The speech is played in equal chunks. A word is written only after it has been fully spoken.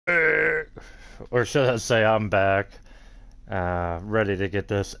or should I say I'm back, ready to get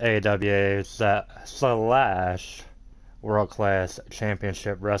this AWA slash World Class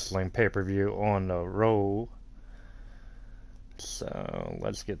Championship Wrestling pay-per-view on the roll. So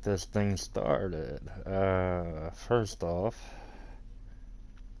let's get this thing started. First off,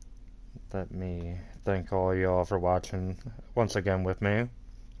 let me thank all y'all for watching once again with me.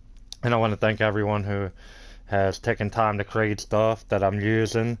 And I want to thank everyone who has taken time to create stuff that I'm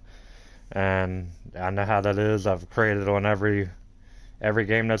using. And I know how that is. I've created on every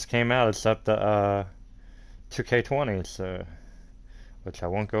game that's came out except the 2K20, so which I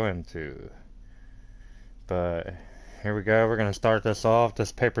won't go into. But here we go. We're gonna start this off.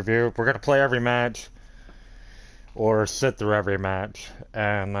 This pay-per-view. We're gonna play every match or sit through every match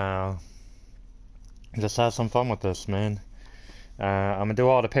and just have some fun with this, man. I'm gonna do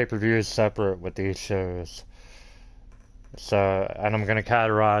all the pay-per-views separate with these shows. So, and I'm gonna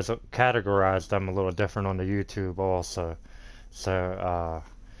categorize them a little different on the YouTube also. So,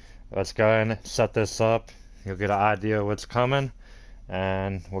 let's go ahead and set this up. You'll get an idea of what's coming,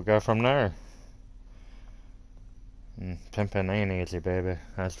 and we'll go from there. Pimpin' ain't easy, baby.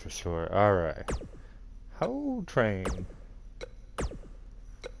 That's for sure. Alright. Whole train.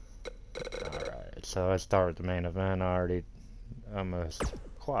 Alright, so let's start with the main event. I already almost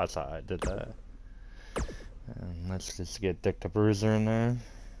quasi did that. And let's just get Dick the Bruiser in there.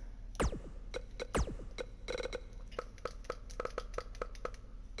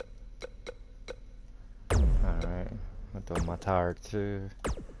 Alright, I'll do my tire too.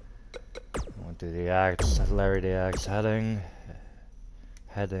 I'll do the Axe, Larry the Axe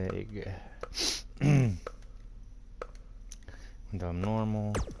Hennig. Do them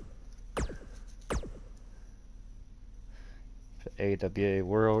normal. AWA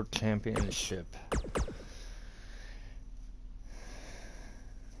World Championship.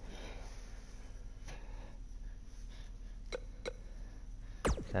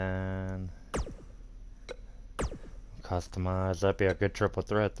 Then customize. That'd be a good triple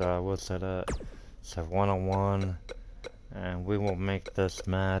threat though, I will say that. So 1-on-1, and we will make this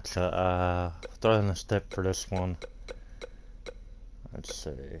match throw in a step for this one. Let's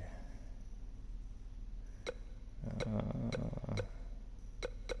see.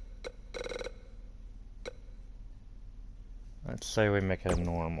 Let's say we make it a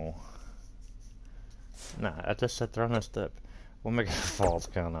normal. Nah, I just said throw in a step. We'll make it a falls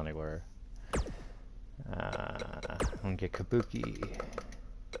count anywhere. I'm gonna get Kabuki.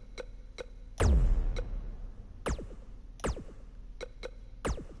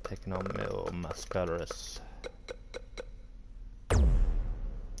 Taking on Mascaras.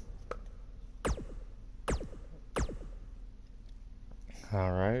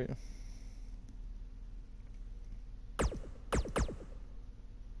 Alright.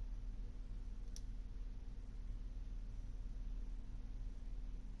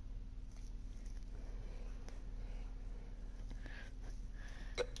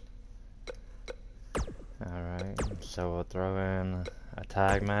 Alright, so we'll throw in a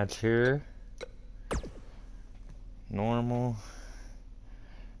tag match here. Normal.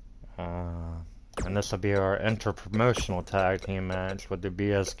 And this will be our inter-promotional tag team match with the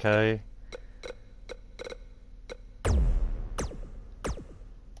BSK.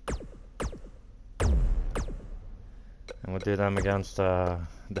 And we'll do them against the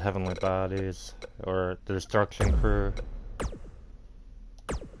Heavenly Bodies, or the Destruction Crew.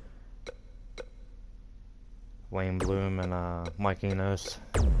 Wayne Bloom and Mike Enos.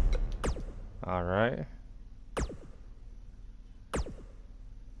 Alright.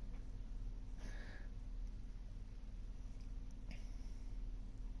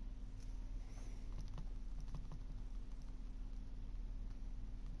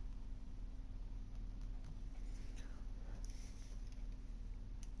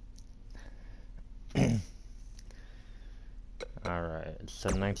 Alright, so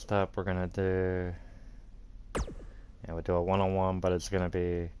next up we're gonna do, yeah, we'll do a 1-on-1, but it's gonna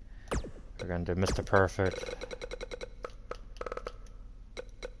be, we're gonna do Mr. Perfect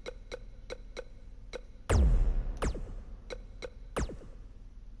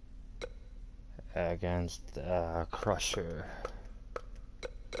against Crusher.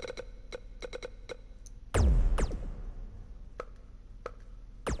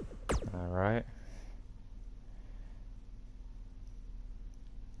 Alright.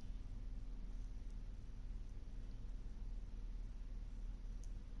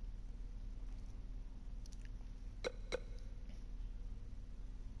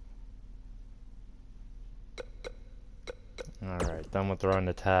 Alright, then we'll throw in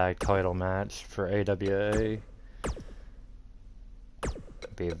the tag title match for AWA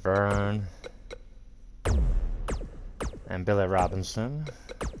be Verne and Billy Robinson.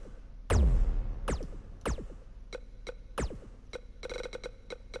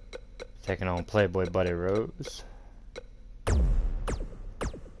 Taking on Playboy Buddy Rose.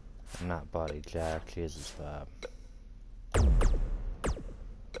 Not Buddy Jack, Jesus Bob.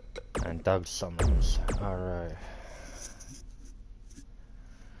 And Doug Summers. Alright.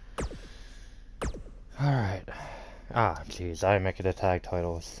 Alright. Ah, jeez, I make it the tag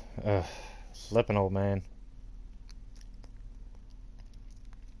titles. Ugh. Slipping, old man.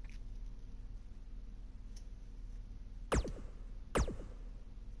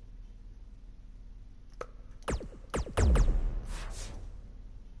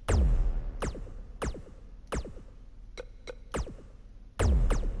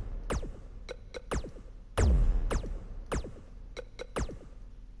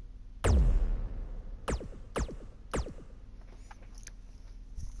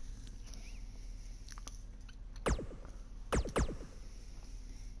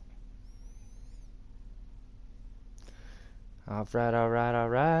 Alright, alright,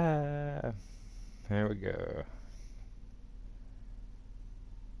 alright. Here we go.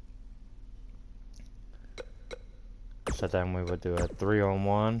 So then we would do a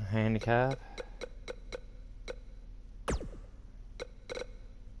 3-on-1 handicap.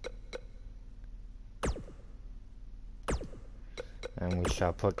 And we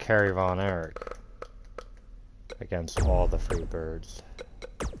shall put Kerry Von Erich against all the Freebirds.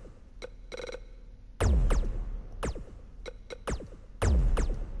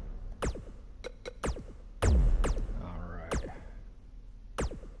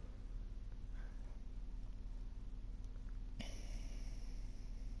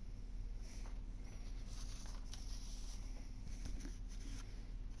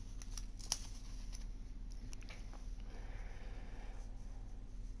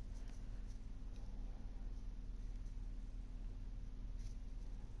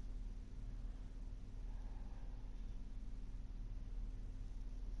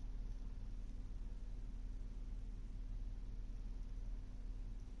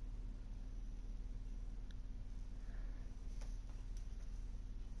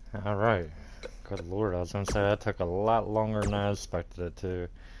 Alright. Good lord, I was gonna say that took a lot longer than I expected it to.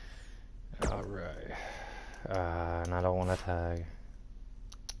 Alright. And I don't want to tag.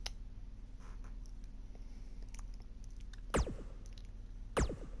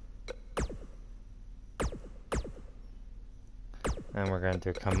 And we're gonna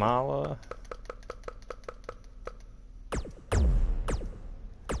do Kamala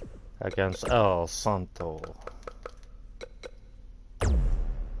against El Santo.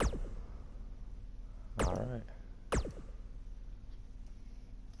 Alright.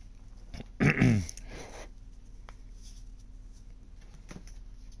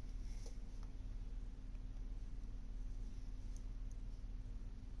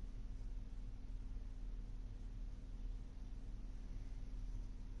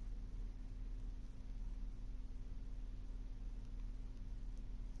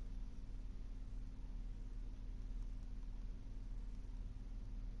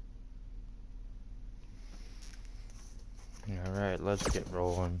 Alright, let's get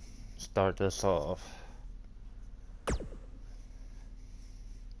rolling. Start this off.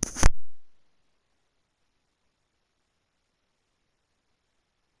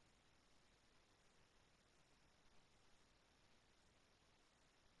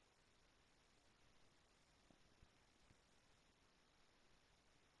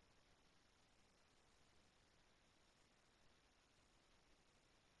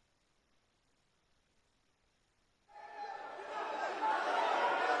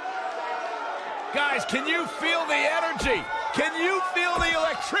 Guys, can you feel the energy? Can you feel the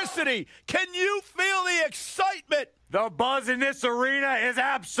electricity? Can you feel the excitement? The buzz in this arena is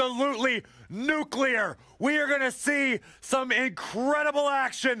absolutely nuclear. We are going to see some incredible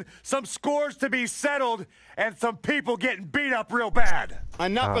action, some scores to be settled, and some people getting beat up real bad.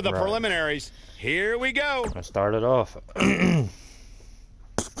 Enough of the preliminaries. Here we go. I started off. Now,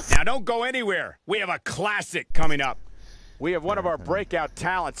 don't go anywhere. We have a classic coming up. We have one of our breakout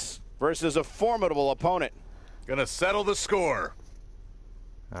talents versus a formidable opponent. Gonna settle the score.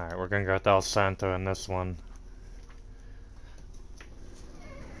 Alright, we're gonna go with El Santo in this one.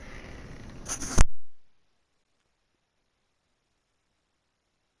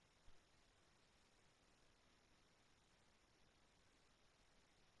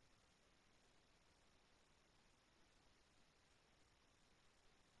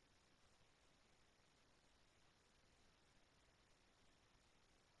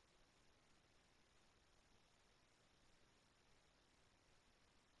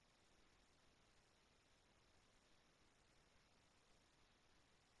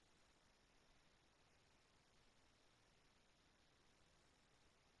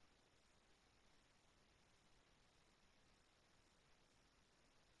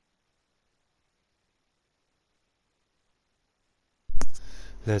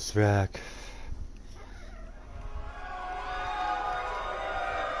 Let's rock.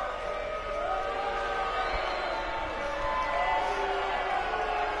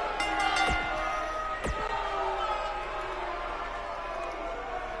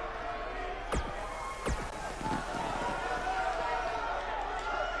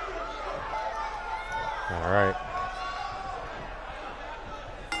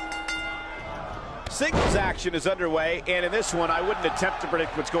 Singles action is underway, and in this one, I wouldn't attempt to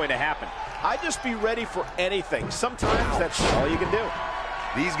predict what's going to happen. I'd just be ready for anything. Sometimes that's all you can do.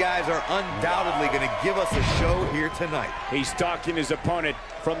 These guys are undoubtedly going to give us a show here tonight. He's stalking his opponent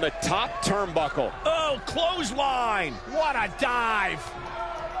from the top turnbuckle. Oh, clothesline! What a dive!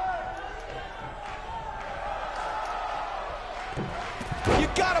 You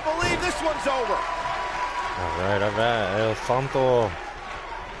gotta believe this one's over. All right, El Santo.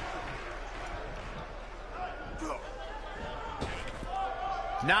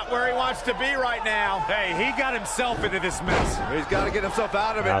 Not where he wants to be right now. Hey, he got himself into this mess. He's got to get himself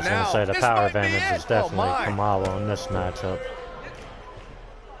out of it now. I was going to say the power advantage is definitely my. Kamala in this matchup.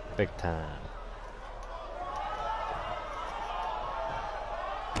 Big time.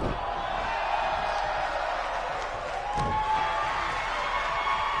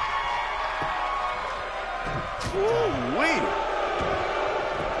 Woo-wee.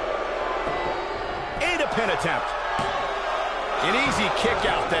 Ain't a pin attempt. An easy kick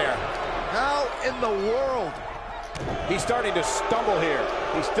out there. How in the world? He's starting to stumble here.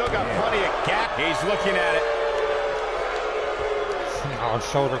 He's still got plenty of gap. He's looking at it. Oh,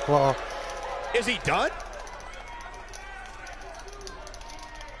 shoulder claw. Is he done?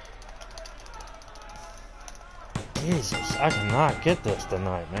 Jesus, I cannot get this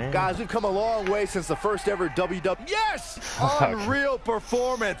tonight, man. Guys, we've come a long way since the first ever WW. Yes! Unreal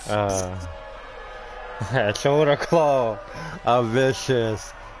performance. Shoulder claw. A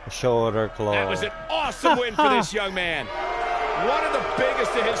vicious shoulder claw. That was an awesome win for this young man. One of the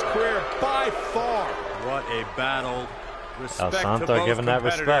biggest of his career by far. What a battle. Respect El Santo to both giving that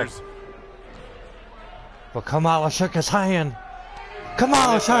competitors. respect. But Kamala shook his hand.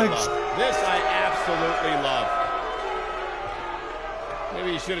 Kamala shakes. This I absolutely love.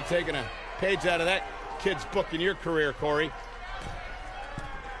 Maybe you should have taken a page out of that kid's book in your career, Corey.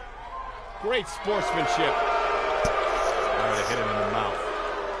 Great sportsmanship. I would have hit him in the mouth.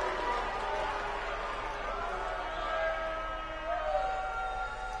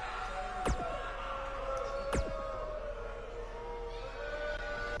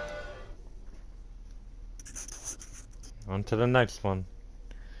 On to the next one.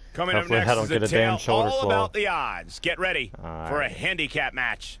 Coming Hopefully up I next don't is get a a damn tale shoulder all claw. about the odds. Get ready for a handicap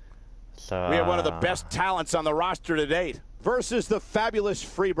match. So, We have one of the best talents on the roster to date versus the fabulous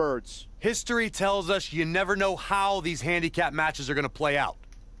Freebirds. History tells us you never know how these handicap matches are going to play out.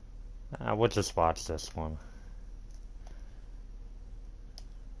 we'll just watch this one.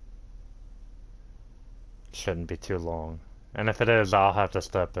 Shouldn't be too long. And if it is, I'll have to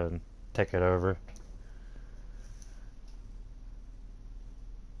step in, take it over.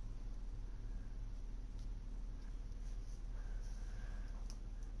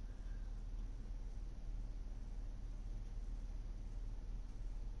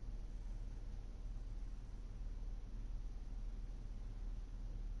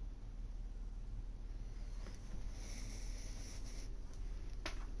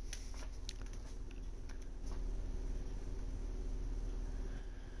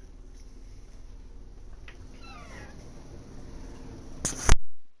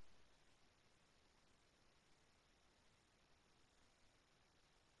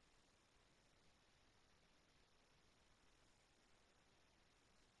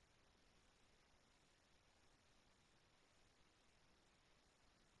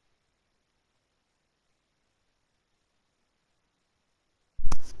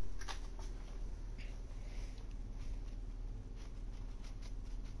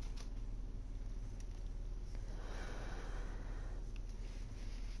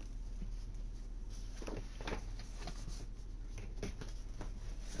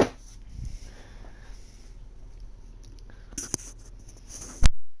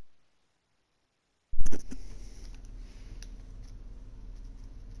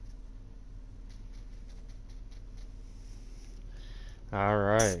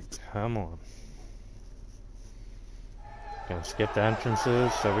 Alright, come on. Gonna skip the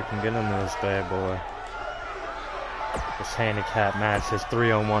entrances so we can get into this bad boy. This handicap match, his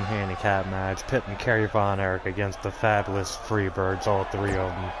 3-on-1 handicap match, pitting Kerry Von Erich against the fabulous Freebirds, all three of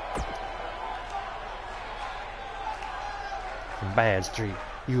them. From Bad Street,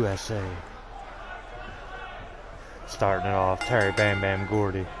 USA. starting it off. Terry Bam Bam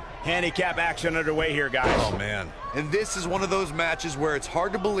Gordy. Handicap action underway here, guys. Oh, man. And this is one of those matches where it's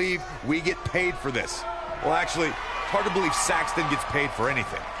hard to believe we get paid for this. Well, actually, it's hard to believe Saxton gets paid for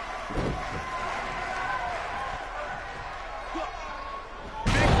anything.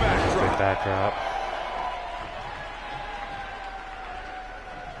 Big backdrop.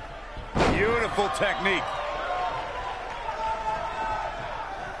 Beautiful technique.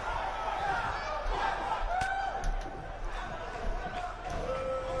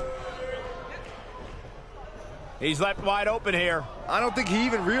 He's left wide open here. I don't think he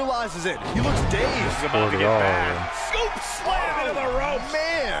even realizes it. He looks dazed. He's about to get bad. Scoop slam into the rope.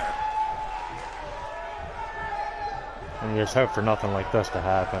 Man. And you just hope for nothing like this to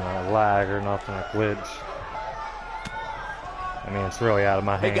happen. A lag or nothing, a glitch. I mean, it's really out of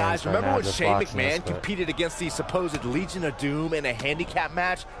my hands. Hey guys, right remember now, when just Shane watching McMahon this, but competed against the supposed Legion of Doom in a handicap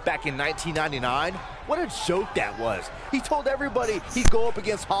match back in 1999? What a joke that was. He told everybody he'd go up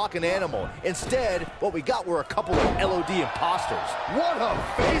against Hawk and Animal. Instead, what we got were a couple of LOD imposters. What a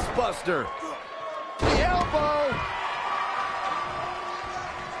face buster! The elbow!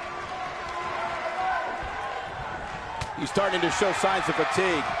 He's starting to show signs of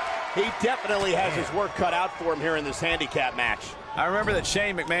fatigue. He definitely has his work cut out for him here in this handicap match. I remember that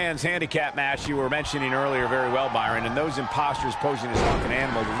Shane McMahon's handicap match you were mentioning earlier very well, Byron, and those imposters posing as Hawk and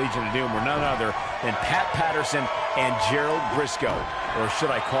Animal, the Legion of Doom, were none other than Pat Patterson and Gerald Briscoe, or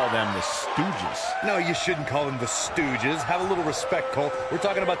should I call them the Stooges? No, you shouldn't call them the Stooges. Have a little respect, Cole. We're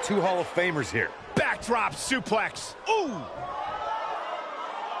talking about two Hall of Famers here. Backdrop suplex. Ooh!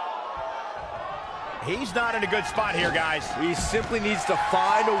 He's not in a good spot here, guys. He simply needs to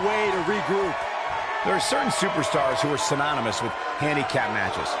find a way to regroup. There are certain superstars who are synonymous with handicap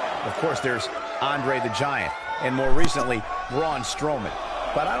matches. Of course, there's Andre the Giant, and more recently, Braun Strowman.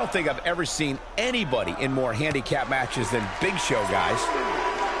 But I don't think I've ever seen anybody in more handicap matches than Big Show, guys.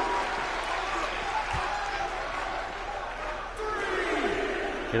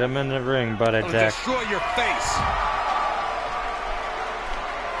 get him in the ring, buddy Jack. Destroy your face.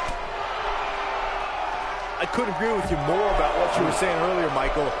 I couldn't agree with you more about what you were saying earlier,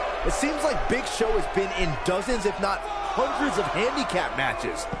 Michael. It seems like Big Show has been in dozens, if not hundreds of handicap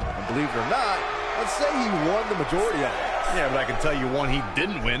matches. And believe it or not, I'd say he won the majority of them. Yeah, but I can tell you one he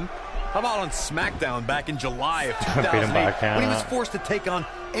didn't win. How about on SmackDown back in July of Beat him by a 2008 count when he was out. forced to take on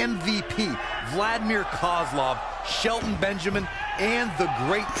MVP, Vladimir Kozlov, Shelton Benjamin, and the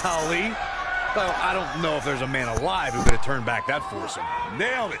Great Khali? Well, I don't know if there's a man alive who could have turned back that foursome.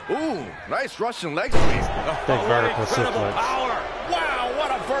 Nailed it. Ooh, nice Russian leg sweep. Big vertical suplex. Power! Wow,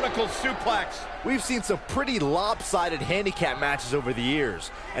 what a vertical suplex! We've seen some pretty lopsided handicap matches over the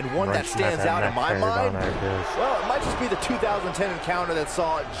years, and one that Wrenching stands that out in neck my carried on mind, there, it is. well, it might just be the 2010 encounter that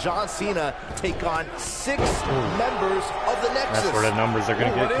saw John Cena take on 6 members of the Nexus. That's where the numbers are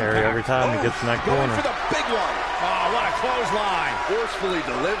going to Ooh, get what carried every time he gets in that Going corner. for the big one. Oh, what a clothesline! Forcefully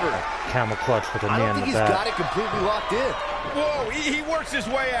delivered. Camel clutch with a I knee don't in think the he's back. got it completely locked in. Whoa, he works his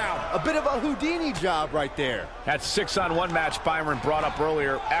way out. A bit of a Houdini job right there. That 6-on-1 match Byron brought up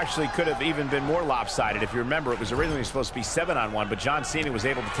earlier actually could have even been more lopsided. If you remember, it was originally supposed to be 7-on-1, but John Cena was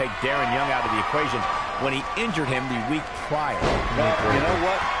able to take Darren Young out of the equation when he injured him the week prior. Well, you know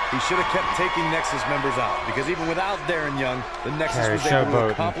what? He should have kept taking Nexus members out, because even without Darren Young, the Nexus Kerry was able to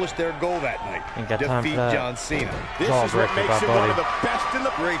showboating. accomplish their goal that night. Ain't got time for Defeat that. John Cena. This is what Jawbreaker makes by him Buddy. one of the best in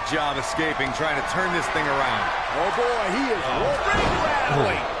the... Great job escaping, trying to turn this thing around. Oh boy, he is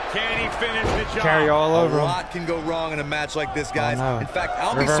Rattling. Can he finish the job? Carry all over A him. lot can go wrong in a match like this, guys. no. In fact,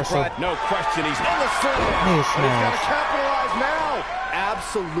 I'll Reversal. be surprised. No question, he's in the slam. Knee And he's got to smash. capitalize now.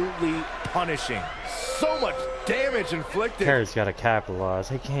 Absolutely punishing. So much damage inflicted. Kerry's got to capitalize.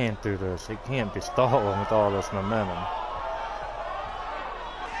 He can't do this. He can't be stalling with all this momentum.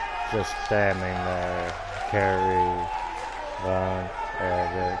 Just standing there. Kerry,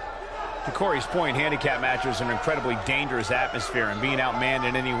 Eric. To Corey's point, handicap matches are an incredibly dangerous atmosphere, and being outmanned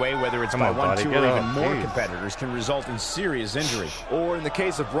in any way, whether it's Come by on, one, buddy, two, get or up, even more jeez. competitors, can result in serious injury. Or in the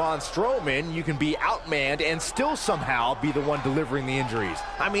case of Braun Strowman, you can be outmanned and still somehow be the one delivering the injuries.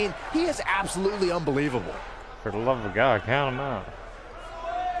 I mean, he is absolutely unbelievable. For the love of God, count him out.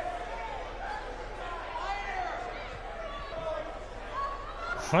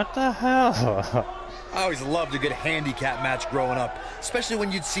 What the hell? I always loved a good handicap match growing up, especially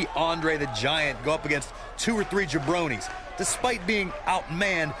when you'd see Andre the Giant go up against 2 or 3 jabronis. Despite being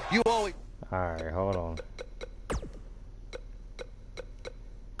outmanned, you always... Alright, hold on.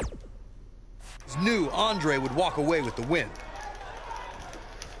 knew Andre would walk away with the win.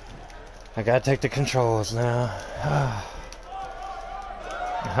 I gotta take the controls now.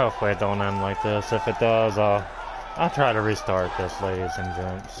 Hopefully it don't end like this. If it does, I'll I'll try to restart this, ladies and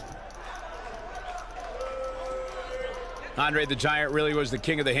gents. Andre the Giant really was the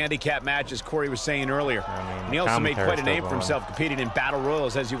king of the handicap match, as Corey was saying earlier. And he also made quite a name for himself competing in battle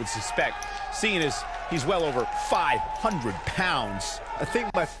royals, as you would suspect, seeing as he's well over 500 pounds. I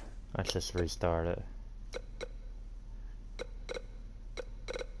think my... Let's just restart it.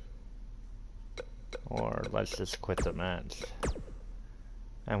 Or let's just quit the match.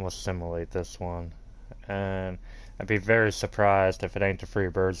 And we'll simulate this one. And I'd be very surprised if it ain't the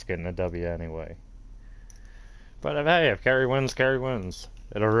Freebirds getting a W anyway. But hey, if Kerry wins, Kerry wins.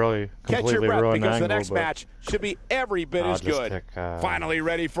 It'll really completely ruin the angle, because the next match should be every bit as good. Pick, finally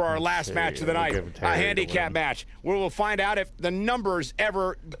ready for our last match of the night, a handicap match, where we'll find out if the numbers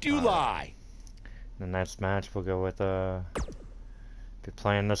ever do lie. The next match we'll go with be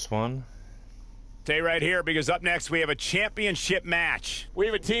playing this one. Stay right here, because up next we have a championship match. We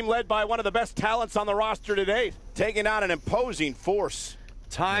have a team led by one of the best talents on the roster to date, taking on an imposing force.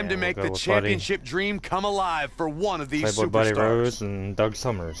 Time to make the championship dream come alive for one of these superstars. Buddy Rose and Doug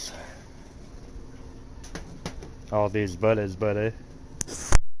Summers. All these buddies, buddy.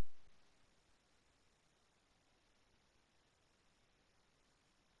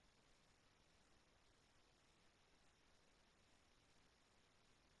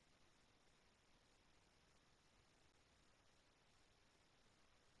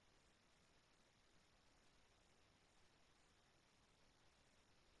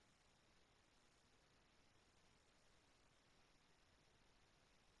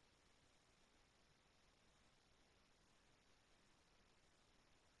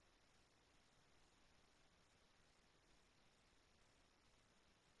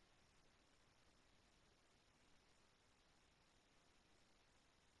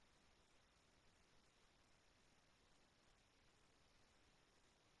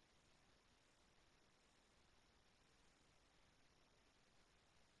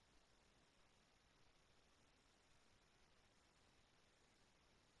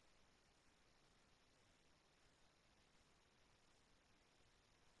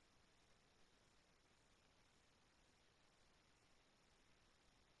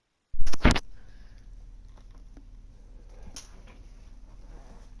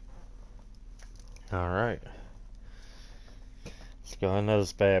 Alright. Let's go into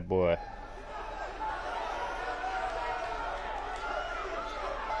this bad boy.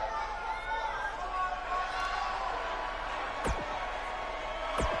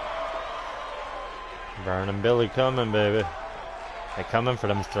 Vern and Billy coming, baby. They coming for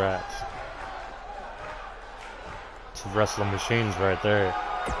them strats. Two wrestling machines right there.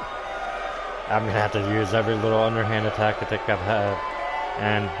 I'm gonna have to use every little underhand attack I've had.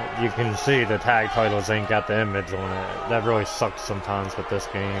 And you can see the tag titles ain't got the image on it. That really sucks sometimes with this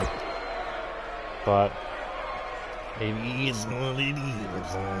game. But it is what it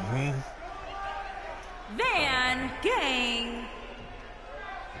is. Van Gang.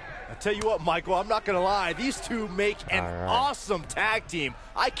 I tell you what, Michael, I'm not gonna lie. These two make an awesome tag team.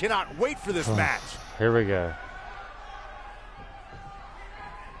 I cannot wait for this match. Here we go.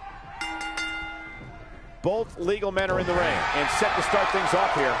 Both legal men are in the ring and set to start things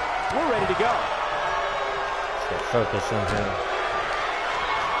off here. We're ready to go. Let's get focus in here.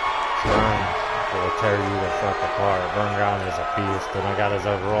 Vern will tear you the fuck apart. Vern Gagne is a beast, and I got his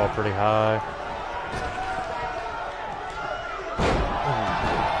overall pretty high.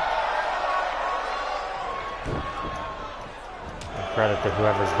 And credit to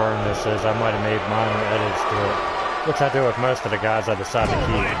whoever's burned this is. I might have made minor edits to it, which I do with most of the guys I decide to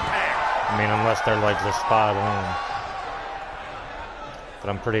keep. I mean, unless they're like just spot on. But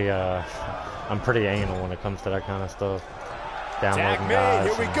I'm pretty anal when it comes to that kind of stuff. Downloading guys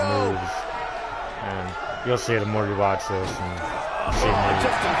and moves. And you'll see the more you watch this and see me.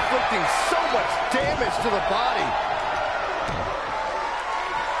 Just inflicting so much damage to the body.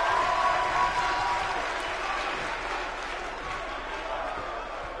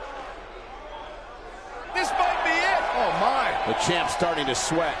 This might be it. Oh my. The champ's starting to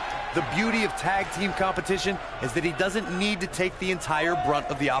sweat. The beauty of tag team competition is that he doesn't need to take the entire brunt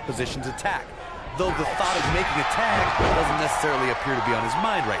of the opposition's attack, though the thought of making a tag doesn't necessarily appear to be on his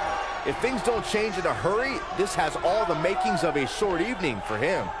mind right now. If things don't change in a hurry, this has all the makings of a short evening for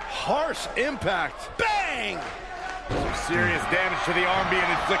him. Harsh impact. Bang! Some serious damage to the arm being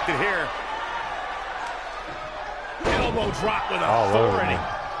inflicted here. Elbow drop with authority.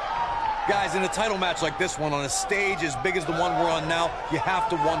 Guys, in a title match like this one, on a stage as big as the one we're on now, you have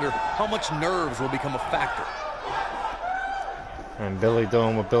to wonder how much nerves will become a factor. And Billy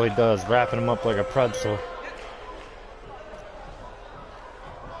doing what Billy does, wrapping him up like a pretzel.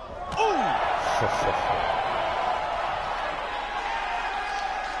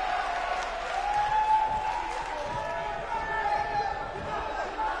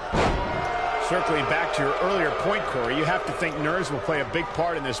 Circling back to your earlier point, Corey, you have to think nerves will play a big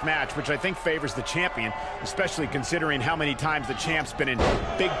part in this match, which I think favors the champion, especially considering how many times the champ's been in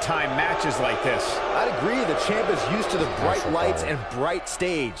big-time matches like this. I'd agree, the champ is used to the bright lights and bright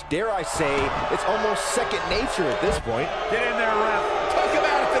stage. Dare I say, it's almost second nature at this point. Get in there, ref. Talk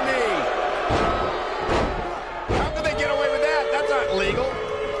about it to me. How can they get away with that? That's not legal.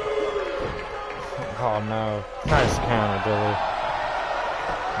 Oh no. Nice counter, Billy.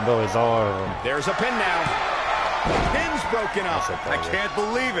 Billy's all over him. There's a pin now. Pin's broken up. I can't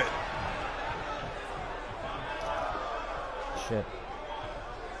believe it. Shit.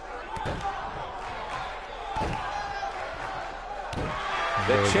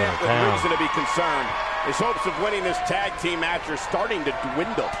 The champ with reason to be concerned. His hopes of winning this tag team match are starting to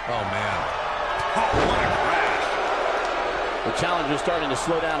dwindle. Oh, man. Oh, what a crash. The challenger's starting to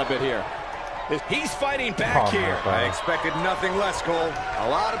slow down a bit here. He's fighting back here. I expected nothing less, Cole. A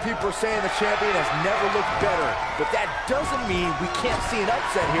lot of people are saying the champion has never looked better, but that doesn't mean we can't see an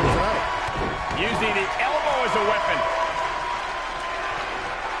upset here tonight. Using the elbow as a weapon.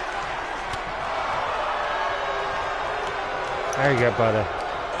 There you go, buddy.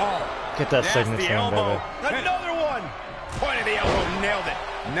 Oh, get that signature in, baby. Another one. Point of the elbow, nailed it.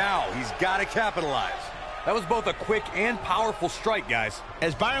 Now he's got to capitalize. That was both a quick and powerful strike, guys.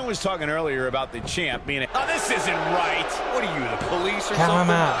 As Byron was talking earlier about the champ being oh, this isn't right. What are you, the police or Count him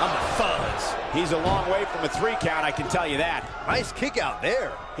something? out. I'm the fuzz. He's a long way from a 3 count, I can tell you that. Nice kick out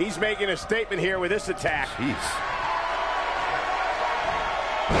there. He's making a statement here with this attack. Jeez.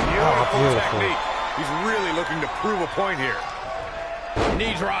 Beautiful technique. He's really looking to prove a point here.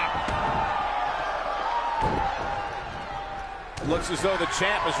 Knee drop. Looks as though the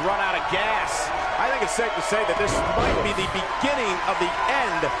champ has run out of gas. I think it's safe to say that this might be the beginning of the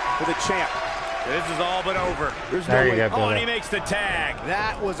end for the champ. This is all but over. There's There no you way. go, Oh, and Billy. he makes the tag.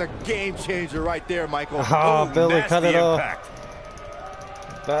 That was a game changer right there, Michael. Oh, Billy, cut it off. Impact.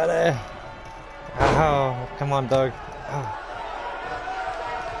 Buddy. Oh, come on, Doug. Oh.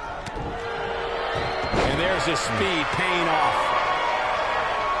 And there's his speed paying off.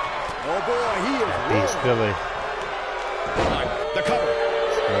 Oh boy, he is Beast Billy. The cover.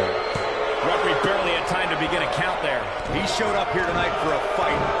 Referee barely had time to begin a count there. He showed up here tonight for a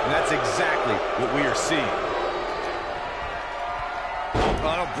fight, and that's exactly what we are seeing.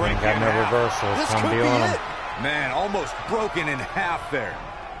 Oh, break Got no reversals. This Come could be be on it. him. Man, almost broken in half there.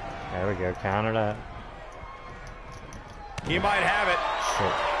 There we go. Counter that. He might have it.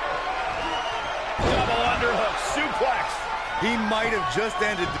 Shit. Double underhook, suplex. He might have just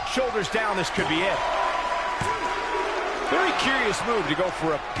ended. Shoulders down, this could be it. Very curious move to go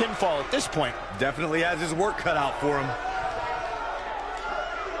for a pinfall at this point. Definitely has his work cut out for him.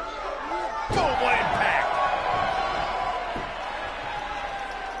 Boom, what impact.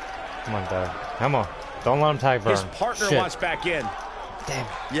 Come on, Doug. Come on. Don't let him tag Vern. His partner Shit. wants back in. Damn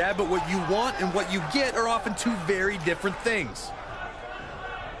it. Yeah, but what you want and what you get are often two very different things.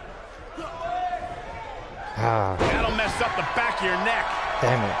 Ah, That'll mess up the back of your neck.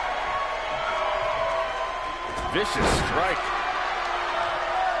 damn it. Vicious strike.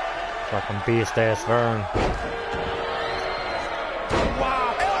 Fucking beast ass Vern.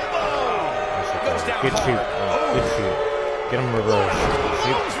 Wow, elbow. Goes down Good shoot. hard. Good shoot. Get him reversed.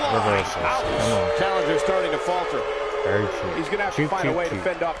 Shoot reversals. Come on. Challenger's starting to falter. Very true. He's going to have to find a way to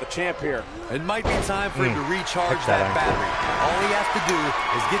fend off the champ here. It might be time for him to recharge Hit that that battery. All he has to do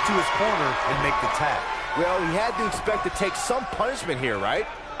is get to his corner and make the tag. Well, he had to expect to take some punishment here, right?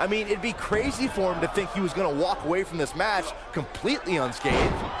 I mean, it'd be crazy for him to think he was going to walk away from this match completely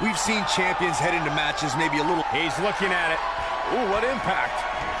unscathed. We've seen champions head into matches maybe a little... He's looking at it. Ooh, what impact.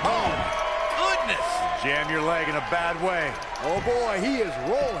 Oh, goodness! Jam your leg in a bad way. Oh boy, he is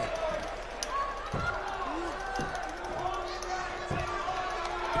rolling.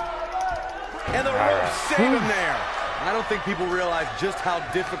 And the ropes save him there. I don't think people realize just how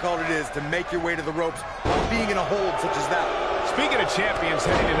difficult it is to make your way to the ropes while being in a hold such as that. Speaking of champions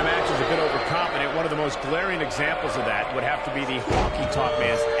heading into matches a bit overconfident, one of the most glaring examples of that would have to be the Honky Tonk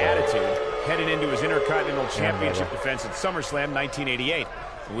Man's attitude heading into his Intercontinental Championship defense at SummerSlam 1988.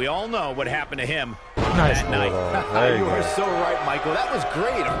 We all know what happened to him Nice that night. There You you are go. so right, Michael. That was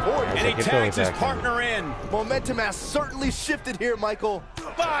great. And he Get tags Billy his back partner in. Momentum has certainly shifted here, Michael.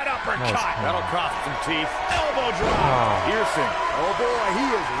 But uppercut. Nice. That'll cross some teeth. Elbow drop. Oh. Piercing. Oh boy, he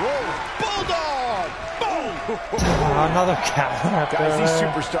is rolling. Bulldog. Boom. Oh, another count. Guys, these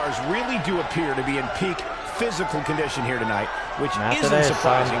superstars really do appear to be in peak physical condition here tonight, which Not isn't today,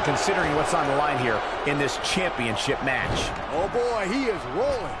 surprising son. considering what's on the line here in this championship match. Oh boy, he is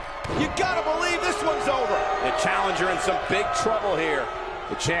rolling. You gotta believe this one's over. The challenger in some big trouble here.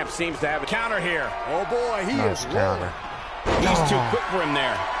 The champ seems to have a counter here. Oh boy, he Nice is counter. rolling. He's too quick for him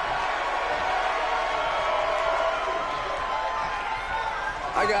there.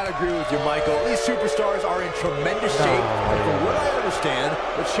 I gotta agree with you, Michael. These superstars are in tremendous shape. And from what I understand,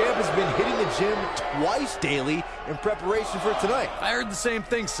 the champ has been hitting the gym twice daily in preparation for tonight. I heard the same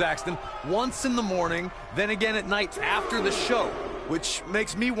thing, Saxton. Once in the morning, then again at night after the show, which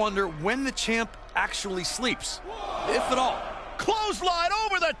makes me wonder when the champ actually sleeps, if at all. Clothesline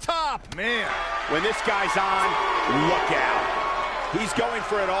over the top. Man. When this guy's on, look out. He's going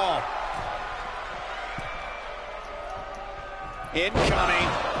for it all. Incoming.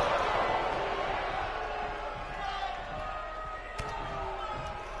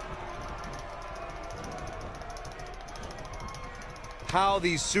 How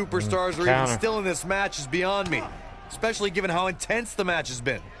these superstars are even still in this match is beyond me, especially given how intense the match has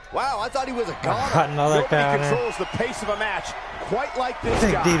been. Wow, I thought he was a goner. Got another Nobody counter. controls the pace of a match quite like this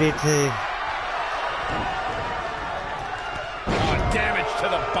Big guy. DDT. Oh, damage to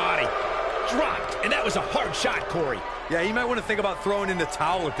the body. Dropped, and that was a hard shot, Corey. Yeah, you might want to think about throwing in the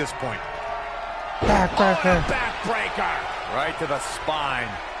towel at this point. Backbreaker. Backbreaker. Right to the spine.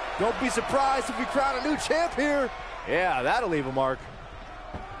 Don't be surprised if we crown a new champ here. Yeah, that'll leave a mark.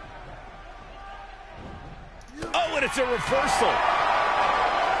 Oh, and it's a reversal.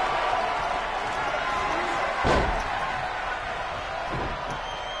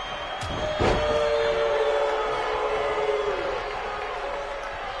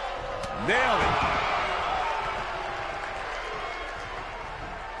 Nailed it.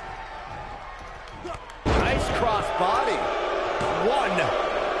 Nice cross body. 1,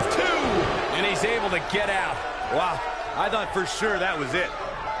 2, and he's able to get out. Wow, I thought for sure that was it.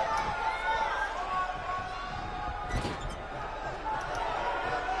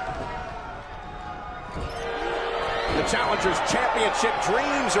 The challenger's championship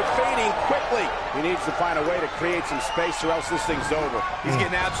dreams are fading quickly. He needs to find a way to create some space or else this thing's over. He's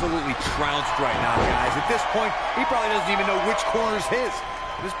getting absolutely trounced right now, guys. At this point, he probably doesn't even know which corner's his.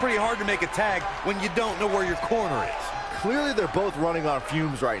 It's pretty hard to make a tag when you don't know where your corner is. Clearly, they're both running on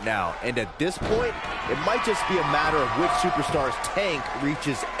fumes right now. And at this point, it might just be a matter of which superstar's tank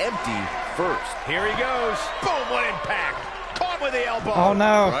reaches empty first. Here he goes. Boom, what impact. Caught with the elbow. Oh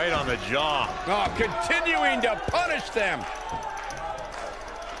no. Right on the jaw. Oh, continuing to punish them.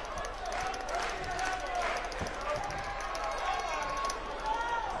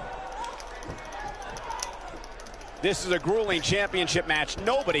 This is a grueling championship match.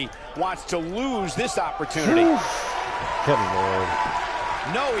 Nobody wants to lose this opportunity. Good Lord.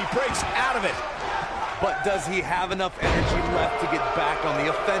 No, he breaks out of it. But does he have enough energy left to get back on the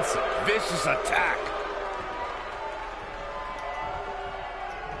offensive? Vicious attack.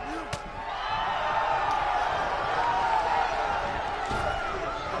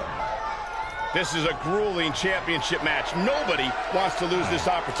 This is a grueling championship match. Nobody wants to lose this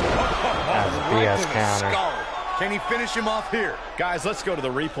opportunity. That's a BS counter. Skull. Can he finish him off here? Guys, let's go to the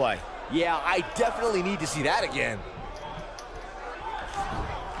replay. Yeah, I definitely need to see that again.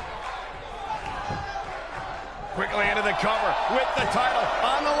 Quickly into the cover with the title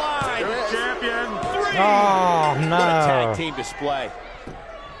on the line. Champion 3. Oh no. What a tag team display.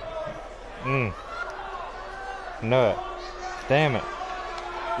 No it. Damn it.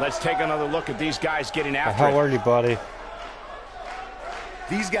 Let's take another look at these guys getting after How it. are you, buddy?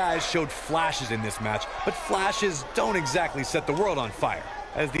 These guys showed flashes in this match, but flashes don't exactly set the world on fire,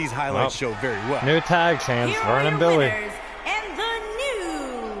 as these highlights show very well. New tag champs, Here are Vern and your Billy. winners and the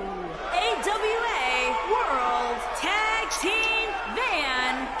new AWA World Tag Team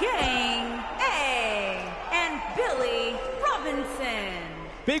Van Gang A and Billy Robinson.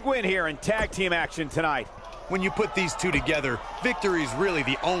 Big win here in tag team action tonight. When you put these two together, victory is really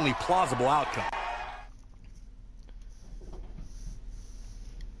the only plausible outcome.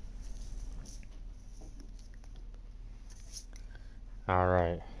 All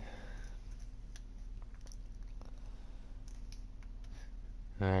right.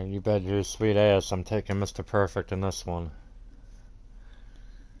 Alright, you bet your sweet ass I'm taking Mr. Perfect in this one.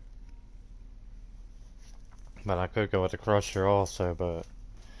 But I could go with the Crusher also, but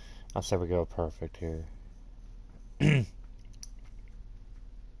I say we go Perfect here.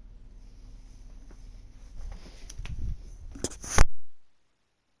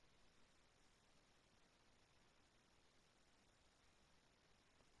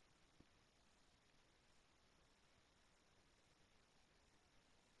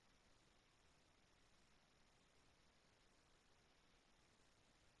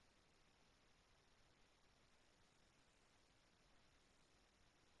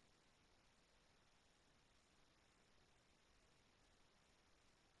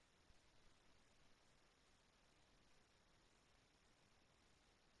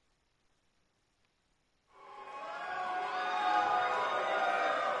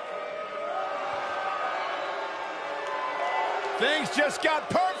 Things just got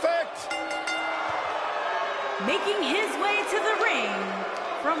perfect. Making his way to the ring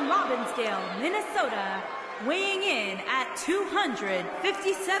from Robbinsdale, Minnesota, weighing in at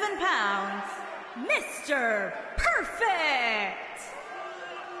 257 pounds, Mr. Perfect.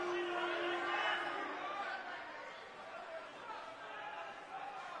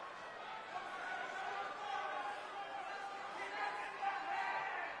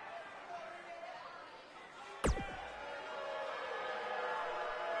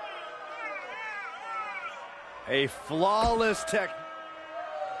 A flawless tech.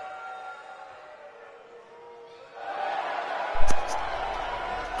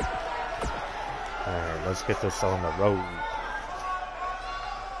 All right, let's get this on the road.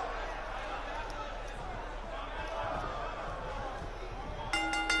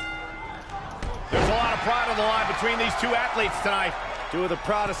 There's a lot of pride on the line between these two athletes tonight. Two of the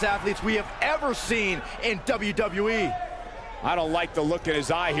proudest athletes we have ever seen in WWE. I don't like the look in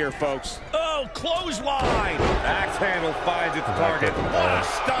his eye here, folks. Oh, clothesline! Axe handle finds its target. What a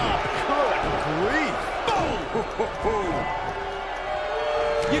stop! Good grief. Boom!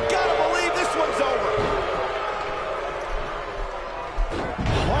 You gotta believe this one's over.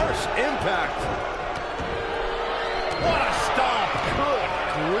 Harsh impact. What a stop! Good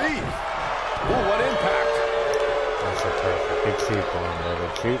grief. Ooh, what impact. That's a perfect. Big cheap on there,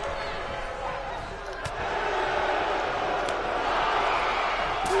 big cheap.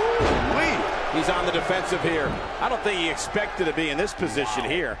 He's on the defensive here. I don't think he expected to be in this position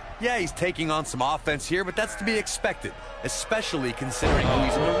here. Yeah, he's taking on some offense here, but that's to be expected, especially considering who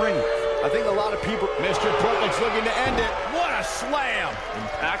he's in the ring with. I think a lot of people... Mr. Perfect's looking to end it. What a slam!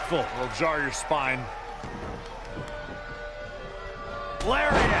 Impactful. Will jar your spine.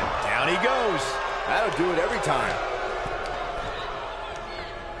 Lariat! Down he goes. That'll do it every time.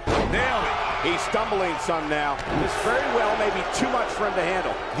 Nailed it. He's stumbling some now. This very well may be too much for him to handle.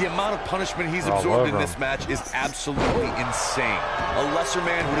 The amount of punishment he's All absorbed in over this him. match is absolutely insane. A lesser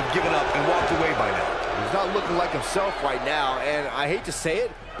man would have given up and walked away by now. He's not looking like himself right now, and I hate to say it,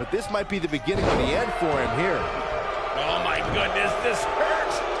 but this might be the beginning of the end for him here. Oh my goodness, this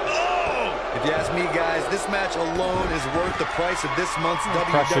hurts. Oh! If you ask me, guys, this match alone is worth the price of this month's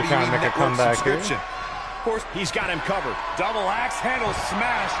Pressure trying to WWE make a Network comeback here. subscription. Of course, he's got him covered. Double axe handle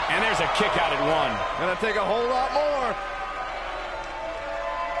smash. And there's a kick out at one. Gonna take a whole lot more.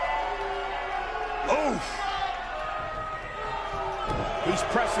 Oof! He's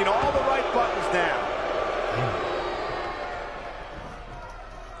pressing all the right buttons now.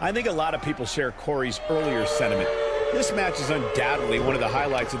 I think a lot of people share Corey's earlier sentiment. This match is undoubtedly one of the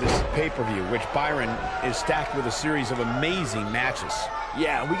highlights of this pay-per-view, which Byron is stacked with a series of amazing matches.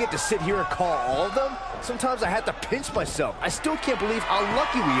 Yeah, we get to sit here and call all of them. Sometimes I have to pinch myself. I still can't believe how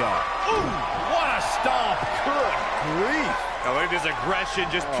lucky we are. Ooh, what a stomp! Good grief. Oh, look at this aggression,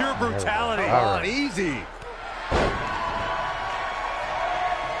 just pure brutality. All Come on, right. easy.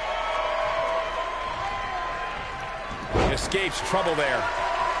 Escapes trouble there.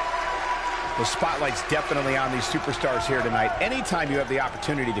 The spotlight's definitely on these superstars here tonight. Anytime you have the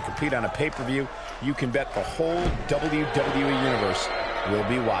opportunity to compete on a pay-per-view, you can bet the whole WWE Universe will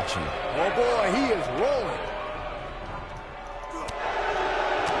be watching. Oh boy, he is rolling.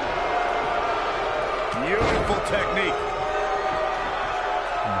 Beautiful technique.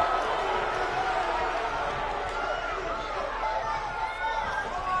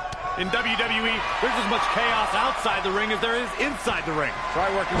 In WWE, there's as much chaos outside the ring as there is inside the ring.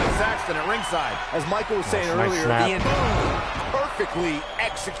 Try working with Saxton at ringside. As Michael was saying Nice earlier, snap. the end perfectly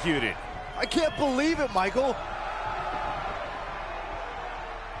executed. I can't believe it, Michael.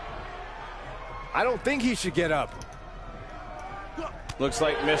 I don't think he should get up. Looks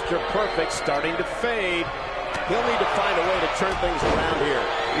like Mr. Perfect starting to fade. He'll need to find a way to turn things around here.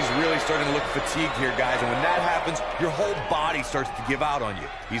 He's really starting to look fatigued here, guys, and when that happens, your whole body starts to give out on you.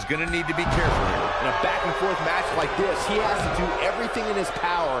 He's going to need to be careful here. In a back-and-forth match like this, he has to do everything in his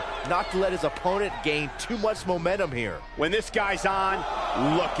power not to let his opponent gain too much momentum here. When this guy's on,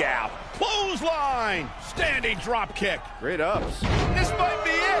 look out. Clothesline! Standing drop kick. Great ups. This might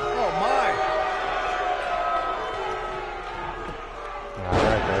be it. Oh, my. All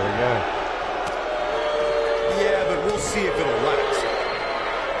right, there we go. Yeah, but we'll see if it'll last.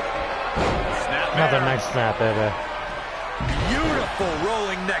 Snap Another back. nice snap, baby. Beautiful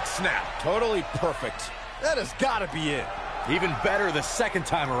rolling neck snap. Totally perfect. That has got to be it. Even better the second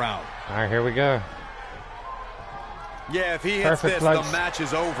time around. All right, here we go. Yeah, if he hits Perfect this, legs. the match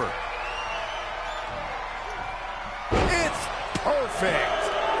is over. It's perfect.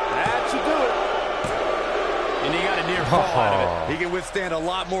 That should do it. And he got a near fall out of it. He can withstand a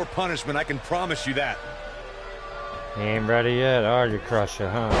lot more punishment, I can promise you that. He ain't ready yet, are you, Crusher,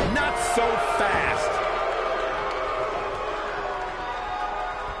 huh? Not so fast.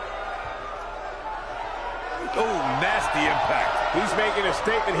 Oh, nasty impact. He's making a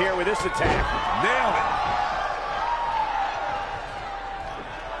statement here with this attack. Nailed it.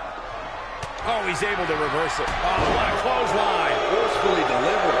 Oh, he's able to reverse it. Oh, what a clothesline. Forcefully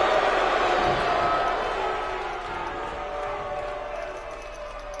delivered.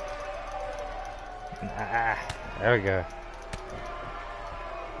 There we go.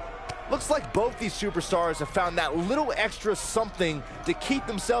 Looks like both these superstars have found that little extra something to keep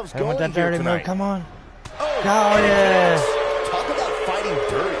themselves going that here dirty tonight. move, come on. Oh, yeah. Talk about fighting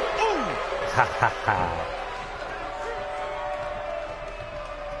dirty. Ha ha ha.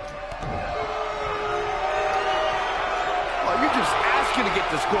 Oh, you're just asking to get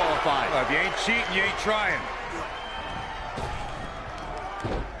disqualified. Well, if you ain't cheating, you ain't trying.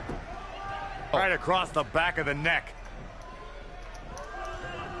 Right across the back of the neck.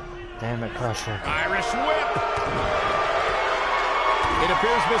 Damn it, Crusher. Irish whip. It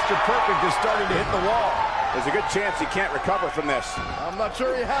appears Mr. Perfect is starting to hit the wall. There's a good chance he can't recover from this. I'm not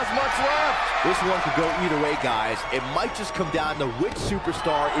sure he has much left. This one could go either way, guys. It might just come down to which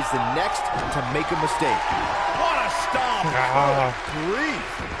superstar is the next to make a mistake. What a stomp. Grief.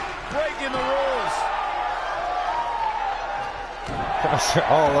 Breaking the rules. Crusher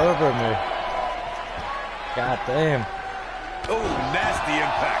all over me. God damn. Oh, nasty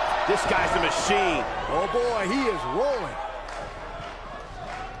impact. This guy's a machine. Oh boy, he is rolling.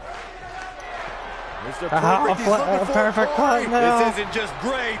 Mr. Perfect, he's looking for perfect a cut glory. now. This isn't just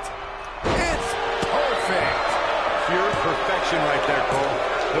great. It's perfect. Pure perfection right there, Cole.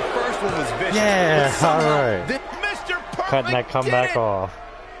 The first one was vicious. Yeah, but all somehow right. Mr. Perfect Cutting that comeback did it. off.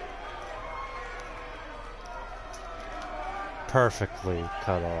 Perfectly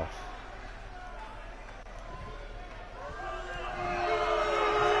cut off.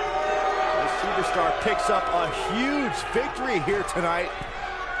 Superstar picks up a huge victory here tonight.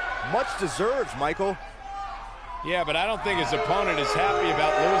 Much deserved, Michael. Yeah, but I don't think his opponent is happy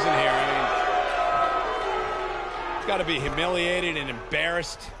about losing here. I mean, he's got to be humiliated and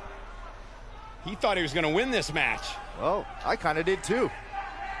embarrassed. He thought he was going to win this match. Well, I kind of did too.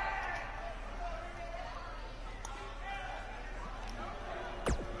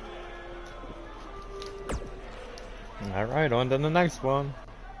 All right, on to the next one.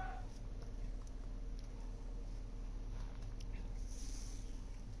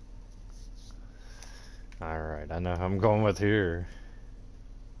 Alright, I know who I'm going with here.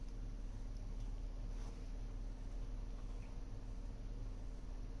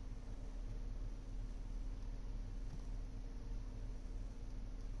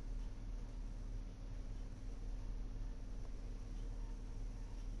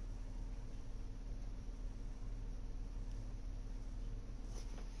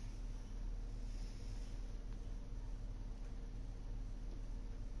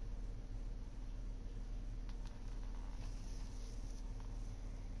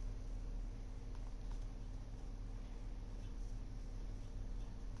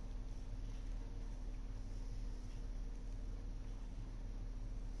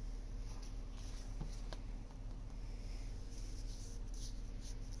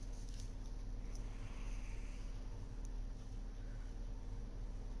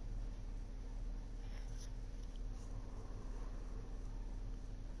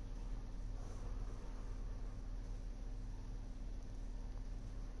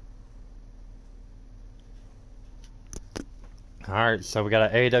 Alright, so we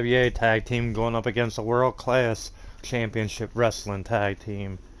got an AWA tag team going up against a World Class Championship Wrestling tag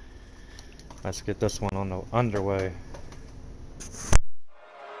team. Let's get this one on the underway.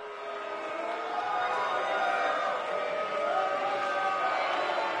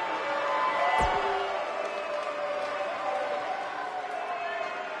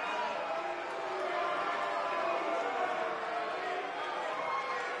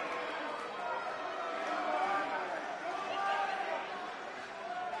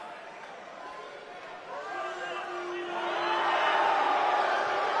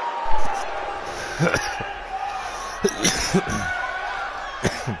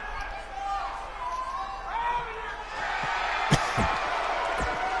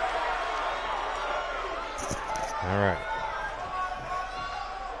 Alright.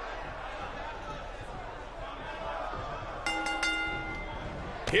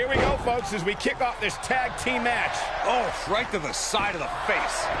 Here we go, folks, as we kick off this tag team match. Oh, right to the side of the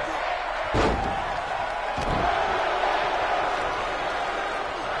face.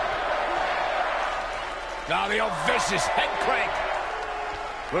 Now the old vicious head crank.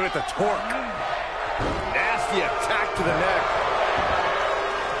 Look at the torque. Nasty nasty attack to the neck.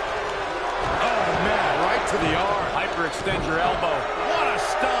 Oh, man, right to the arm. Hyperextend your elbow. What a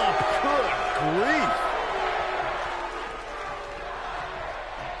stomp. Good grief.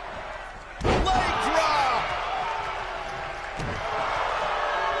 Leg drop.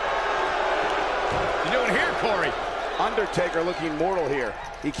 You doing here, Corey? Undertaker looking mortal here.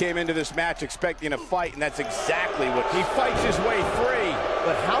 He came into this match expecting a fight, and that's exactly what he fights his way free.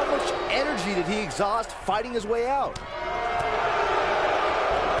 But how much energy did he exhaust fighting his way out?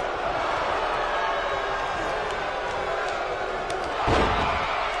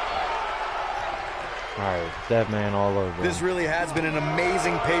 Alright, dead man all over. This really has been an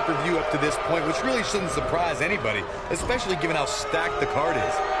amazing pay-per-view up to this point, which really shouldn't surprise anybody, especially given how stacked the card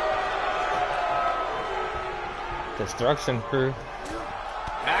is. Destruction crew.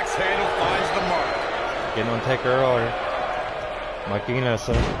 Axe handle finds the mark. Getting on Taker earlier. Mikey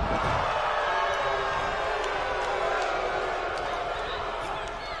Nessa.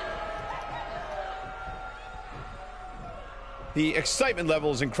 The excitement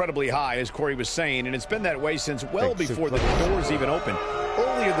level is incredibly high, as Corey was saying, and it's been that way since well before the doors even opened.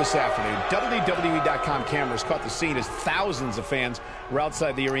 Earlier this afternoon, WWE.com cameras caught the scene as thousands of fans were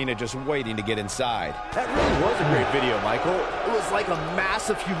outside the arena just waiting to get inside. That really was a great video, Michael. It was like a mass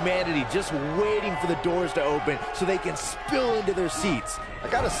of humanity just waiting for the doors to open so they can spill into their seats. I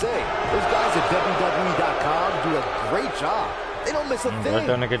gotta say, those guys at WWE.com do a great job. They don't miss a thing. They're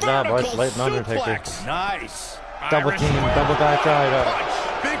doing a good job, boys. Leighton Undertaker. Nice. Double team, double back drive.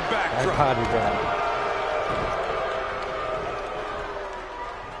 Punch. Big back drop. Body drop.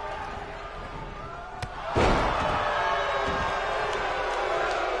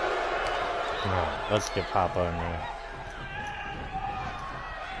 Let's get Papa in there.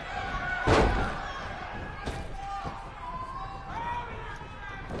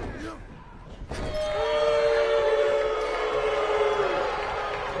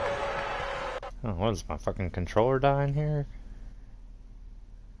 Oh, what is my fucking controller dying here?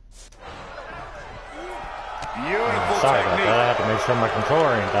 Beautiful Sorry about technique. that. I have to make sure my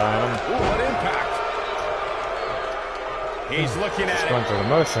controller ain't dying. Ooh, what impact. He's looking at Just it. going through the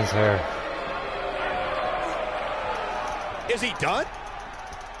motions here. Is he done?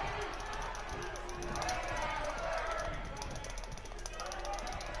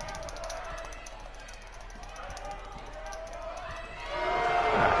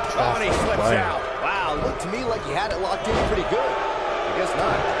 Oh, and he slips out. Wow, looked to me like he had it locked in pretty good. I guess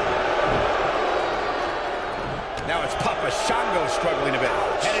not. Now it's Papa Shango struggling a bit.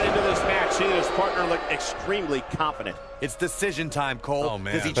 Headed into this match, he and his partner look extremely confident. It's decision time, Cole. Oh,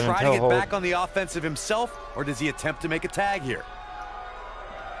 man. Does he Spin try to and get toe back hold. on the offensive himself, or does he attempt to make a tag here?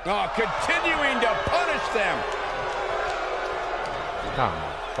 Oh, continuing to punish them. Oh,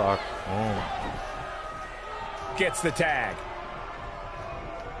 fuck. Oh. Gets the tag.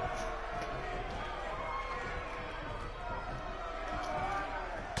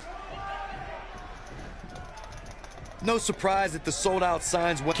 No surprise that the sold-out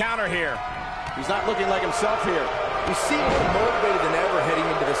signs went. Counter here. He's not looking like himself here. He seemed more motivated than ever heading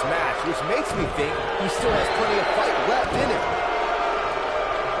into this match, which makes me think he still has plenty of fight left in him.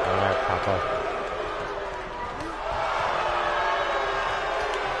 Alright, Papa.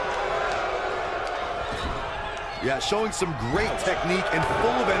 Yeah, showing some great technique and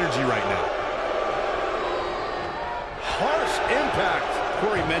full of energy right now. Harsh impact.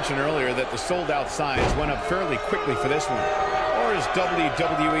 Corey mentioned earlier that the sold-out signs went up fairly quickly for this one. Or as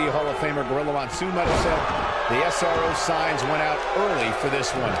WWE Hall of Famer Gorilla Monsoon might have said, the SRO signs went out early for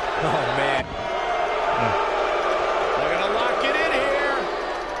this one. Oh, man. They're going to lock it in here.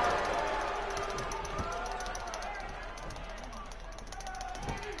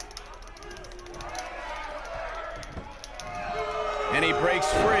 And he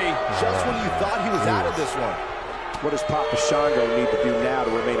breaks free. Just when you thought he was out of this one. What does Papa Shango need to do now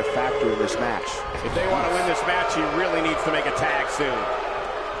to remain a factor in this match? If they want to win this match, he really needs to make a tag soon.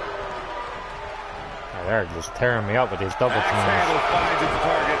 Oh, they're just tearing me up with these double Axe teams. handle finds its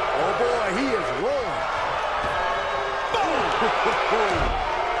target. Oh, boy, he is rolling.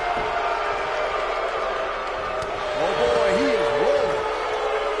 Oh, boy, he is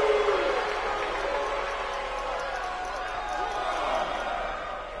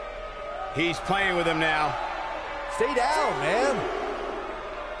rolling. He's playing with him now. Stay down, man.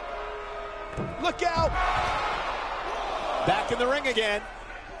 Look out! Back in the ring again.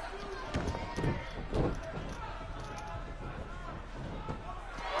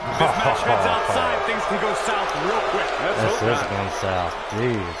 This match heads outside. Things can go south real quick. Let's This hope is not. going south.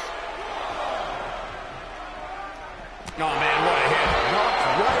 Jeez. Oh, man, what a hit. Knocked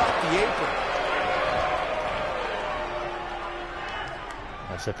right off the apron.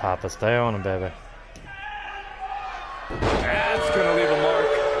 That's it, Papa. Stay on him, baby. That's going to leave a mark.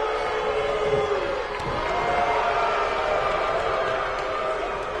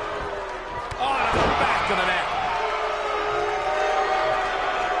 Oh, to the back of the net.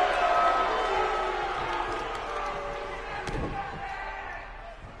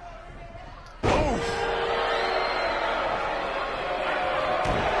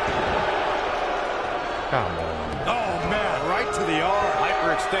 Come on. Oh, man, right to the arm.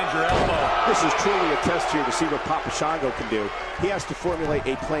 Hyperextend your elbow. This is truly a test here to see what Papa Shango can do. He has to formulate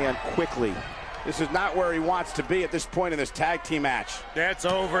a plan quickly. This is not where he wants to be at this point in this tag team match. That's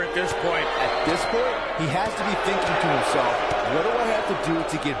over at this point. At this point, he has to be thinking to himself, what do I have to do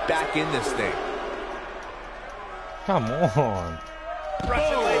to get back in this thing? Come on.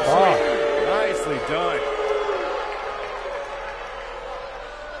 Russian leg sweep. Oh. Nicely done.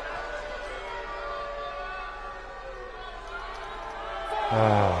 Oh,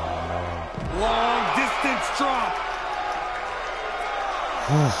 man. Long distance drop.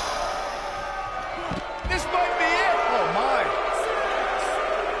 This might be it. Oh, my.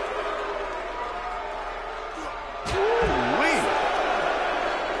 Ooh-wee.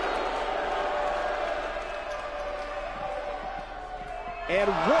 And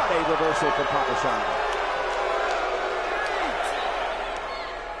what a reversal from Papa Shango.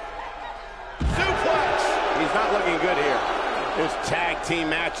 Suplex. He's not looking good here. This tag team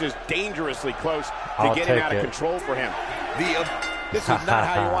match is dangerously close to I'll getting take out of it. control for him. This is not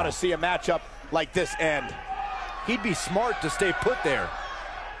how you want to see a matchup like this end. He'd be smart to stay put there.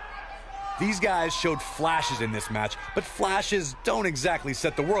 These guys showed flashes in this match, but flashes don't exactly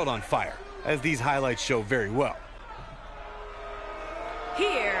set the world on fire, as these highlights show very well.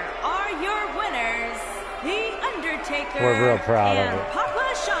 Here are your winners, The Undertaker We're real proud of and it.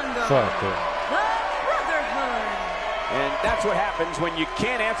 Papa Shango, Fuck it. the Brotherhood. And that's what happens when you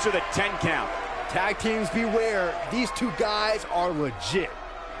can't answer the 10 count. Tag teams beware. These two guys are legit.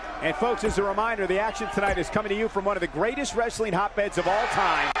 And folks, as a reminder, the action tonight is coming to you from one of the greatest wrestling hotbeds of all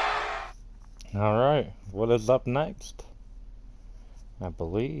time. All right. What is up next? I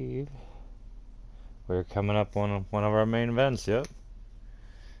believe we're coming up on one of our main events. Yep.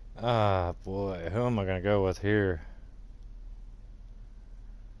 Ah, boy. Who am I gonna go with here?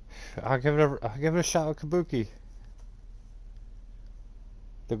 I'll give it a shot with Kabuki.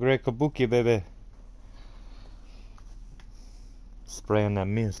 The Great Kabuki, baby. Spraying that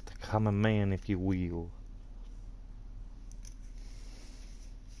mist, common man, if you will.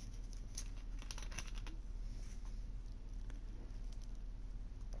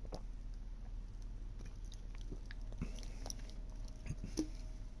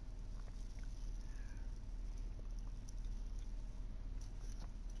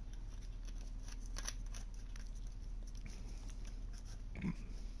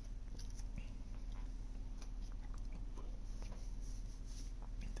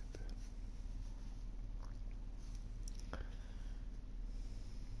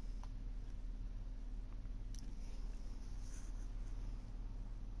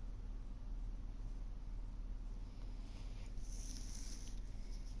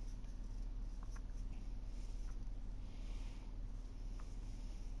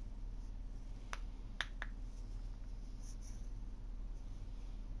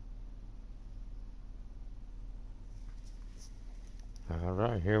 All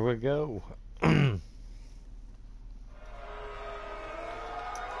right, here we go.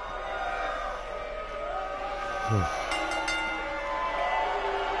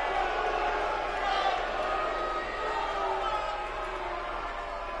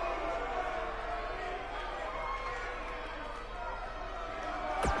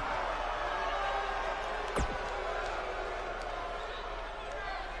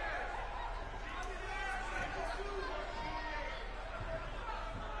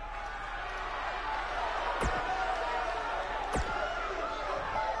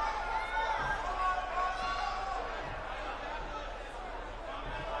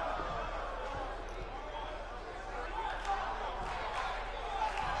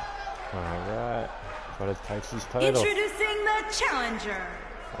 Alright, but it takes his title. Introducing the challenger.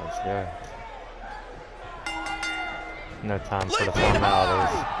 Let's go. No time for the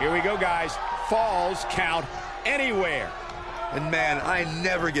formalities. Here we go, guys. Falls count anywhere. And man, I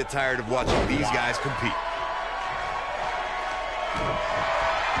never get tired of watching these guys compete.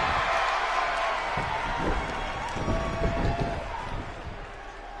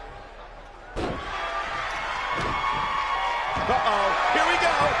 Uh-oh. Here we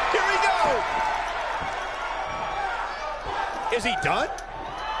go. Here we go. Is he done?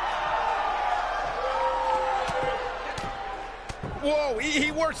 Whoa,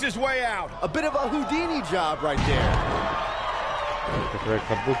 he works his way out. A bit of a Houdini job right there. The Great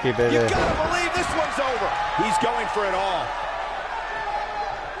Kabuki, baby. You gotta believe this one's over. He's going for it all.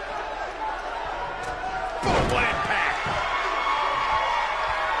 Full impact.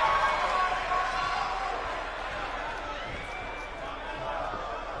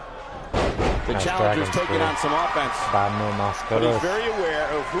 The challenger's taking on some offense. But he's very aware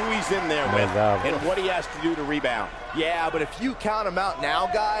of who he's in there with and what he has to do to rebound. Yeah, but if you count him out now,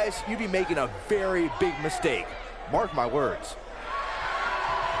 guys, you'd be making a very big mistake. Mark my words.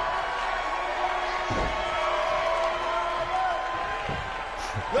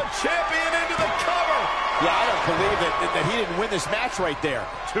 The champion into the cover. Yeah, I don't believe that he didn't win this match right there.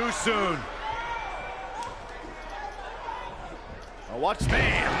 Too soon. Oh, watch,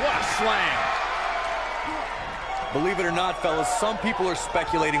 man, what a slam. Believe it or not, fellas, some people are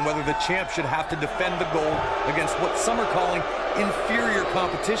speculating whether the champ should have to defend the gold against what some are calling inferior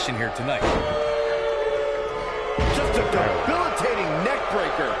competition here tonight. Just a debilitating neck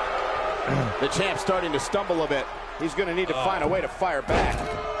breaker. The champ's starting to stumble a bit. He's going to need to find a way to fire back.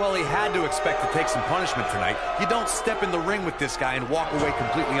 Well, he had to expect to take some punishment tonight. You don't step in the ring with this guy and walk away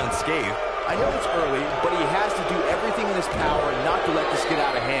completely unscathed. I know it's early, but he has to do everything in his power not to let this get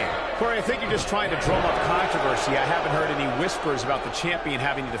out of hand. Corey, I think you're just trying to drum up controversy. I haven't heard any whispers about the champion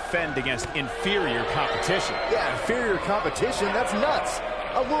having to defend against inferior competition. Yeah, inferior competition? That's nuts.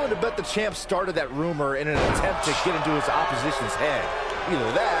 I'm willing to bet the champ started that rumor in an attempt to get into his opposition's head.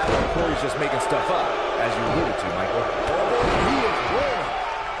 Either that, or Corey's just making stuff up, as you alluded to, Michael. Oh, he is rolling.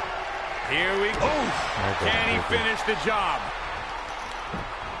 Here we go. Can he finish the job?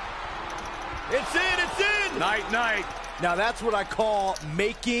 It's in, it's in! Night, night. Now that's what I call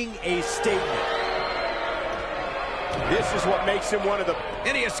making a statement. This is what makes him one of the...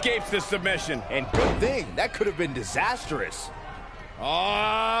 And he escapes the submission. And good thing, that could have been disastrous.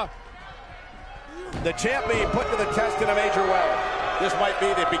 The champ being put to the test in a major way. This might be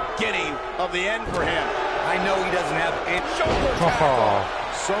the beginning of the end for him. I know he doesn't have any Shoulder tackle.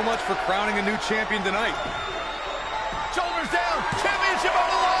 So much for crowning a new champion tonight. Shoulders down. Championship on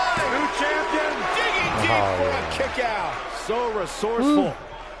the line. New champion. Digging deep for a kick out. So resourceful.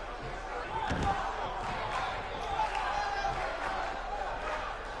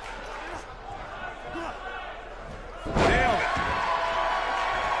 Nailed it.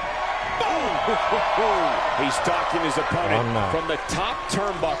 Boom. He's stalking his opponent from the top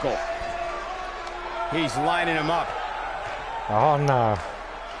turnbuckle. He's lining him up. Oh no.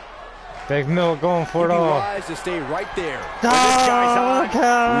 Big Mill going for it all. Wise to stay right there. Oh, look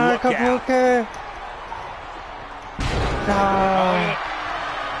out, Kabuki.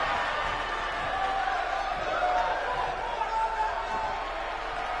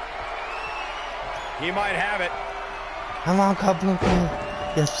 He might have it. Come on,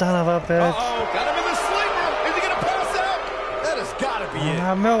 Kabuki. You son of a bitch. Uh-oh, got him in the sleeper. Is he going to pass out? That has got to be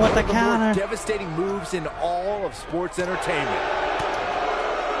it. Mill with the One of counter. more devastating moves in all of sports entertainment.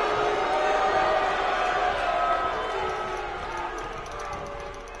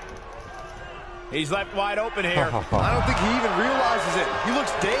 He's left wide open here. I don't think he even realizes it. He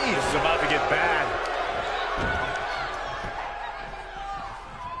looks dazed. This is about to get bad.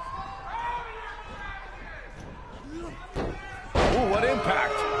 Ooh, what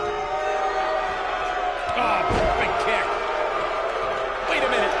impact. Oh, perfect kick. Wait a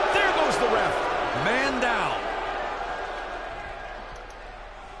minute. There goes the ref. Man down.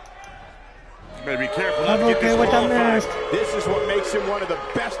 Better be careful not to get Kabuki with the disqualified. mask. This is what makes him one of the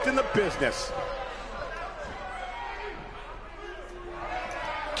best in the business.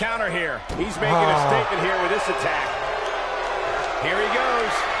 Counter here. He's making a statement here with this attack. Here he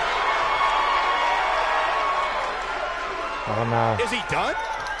goes. Oh no. Is he done?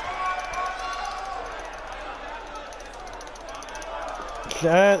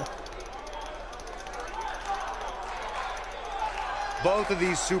 Shit. Both of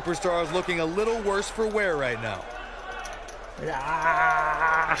these superstars looking a little worse for wear right now.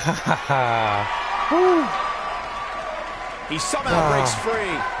 He somehow breaks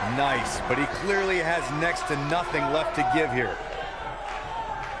free. Nice, but he clearly has next to nothing left to give here.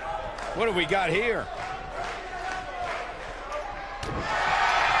 What do we got here?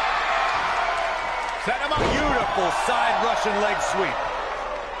 Set him up. Beautiful side Russian leg sweep.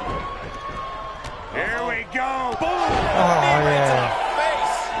 Here we go. Boom. Oh, Right to yeah. the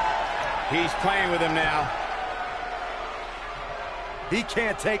face. He's playing with him now. He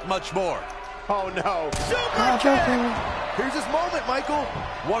can't take much more. Oh, no. Here's his moment, Michael.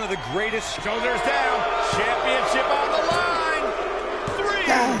 One of the greatest. Shoulders down. Championship on the line. 3.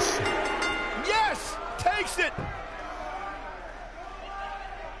 Yes. Yes. Takes it.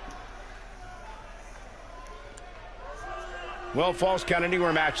 Well, false count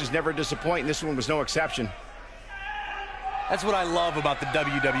anywhere matches never disappoint, and this one was no exception. That's what I love about the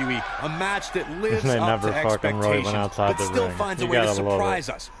WWE. A match that lives They up never to fucking really went expectations, outside but the still ring. finds You a way to gotta love surprise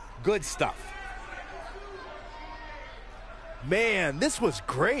it. us. Good stuff. Man, this was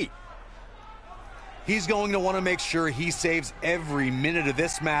great. He's going to want to make sure he saves every minute of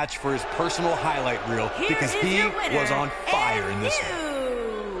this match for his personal highlight reel because he was on fire in this one.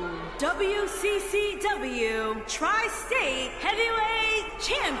 WCCW Tri-State Heavyweight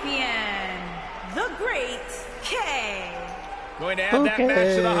Champion, the Great K. Going to add that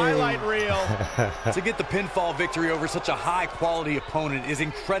match to the highlight reel. To get the pinfall victory over such a high-quality opponent is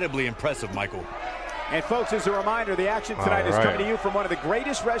incredibly impressive, Michael. And folks, as a reminder, the action tonight is coming to you from one of the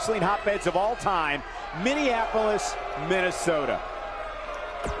greatest wrestling hotbeds of all time, Minneapolis, Minnesota.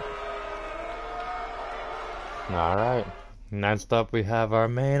 All right. Next up, we have our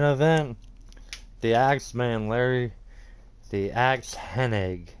main event. The Axe Man, the Axe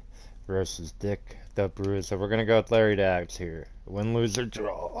Hennig versus Dick the Bruiser. We're going to go with Larry the Axe here. Win, lose, or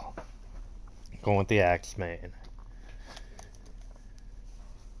draw. Going with the Axe Man.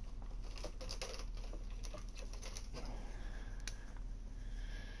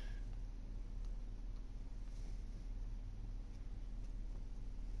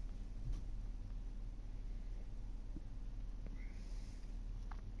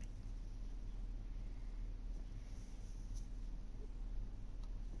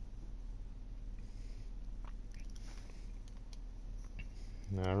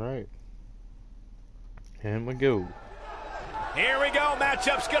 All right. And we go. Here we go.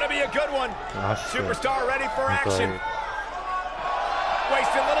 Matchup's going to be a good one. Superstar ready for action.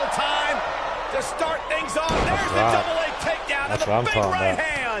 Wasting little time to start things off. There's the double leg takedown and the big right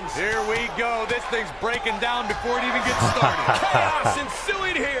hands. Here we go. This thing's breaking down before it even gets started. Chaos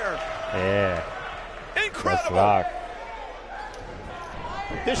ensuing here. Yeah. Incredible. Let's rock.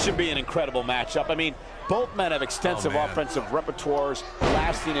 This should be an incredible matchup. I mean, both men have extensive offensive repertoires,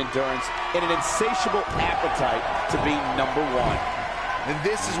 lasting endurance, and an insatiable appetite to be number one. And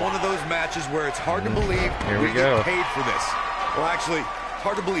this is one of those matches where it's hard to believe we get paid for this. Well, actually,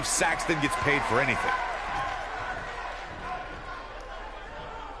 hard to believe Saxton gets paid for anything.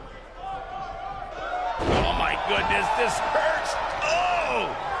 Oh, my goodness, this hurts. Oh!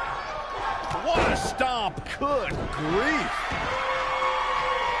 What a stomp. Good grief.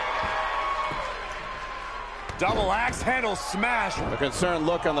 Double axe handle smash. A concerned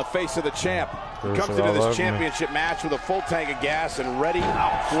look on the face of the champ. He comes into this championship match with a full tank of gas and ready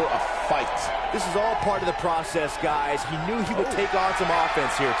for a fight. This is all part of the process, guys. He knew he would take on some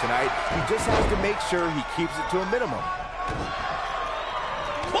offense here tonight. He just has to make sure he keeps it to a minimum.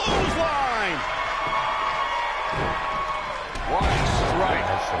 Clothesline! Right strike,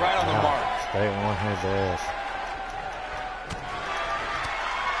 right on the mark. Straight on his ass.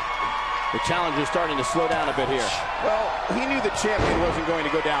 The challenger's starting to slow down a bit here. Well, he knew the champion wasn't going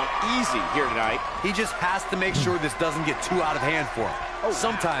to go down easy here tonight. He just has to make sure this doesn't get too out of hand for him.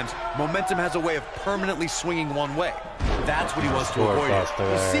 Sometimes, momentum has a way of permanently swinging one way. That's what he wants to avoid.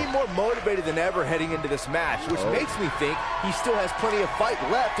 He seemed more motivated than ever heading into this match, which makes me think he still has plenty of fight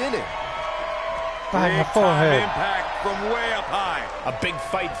left in him. Big time impact from way up high. A big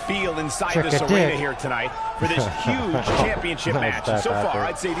fight feel inside this arena here tonight for this huge championship match. And so far,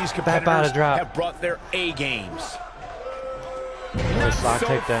 I'd say these competitors have brought their A games. Not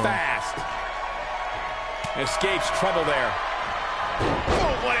so fast. Escapes trouble there.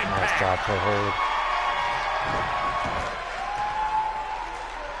 Oh, what impact. Nice drop to hold.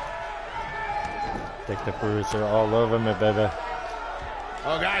 Take the Bruiser all over me, baby.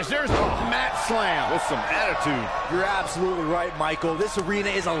 Oh, guys, there's a mat slam with some attitude. You're absolutely right, Michael. This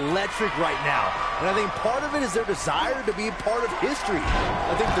arena is electric right now. And I think part of it is their desire to be a part of history.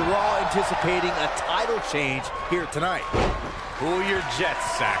 I think they're all anticipating a title change here tonight. Cool your jets,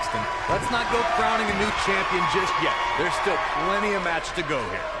 Saxton. Let's not go crowning a new champion just yet. There's still plenty of match to go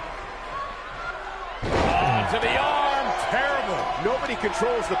here. Oh, to the arm. Terrible. Nobody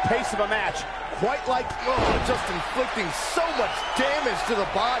controls the pace of a match quite like, just inflicting so much damage to the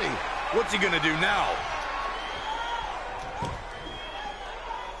body. What's he gonna do now?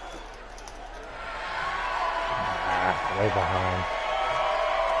 Way behind.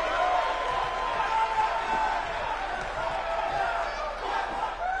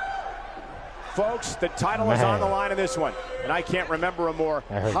 folks, the title is on the line in this one. And I can't remember a more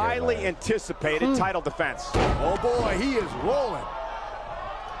highly anticipated title defense. Oh boy, he is rolling.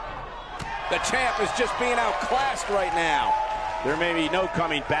 The champ is just being outclassed right now. There may be no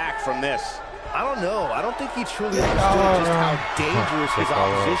coming back from this. I don't know. I don't think he truly understood just how dangerous his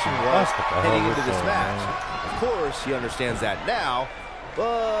opposition was heading into this match. Of course, he understands that now,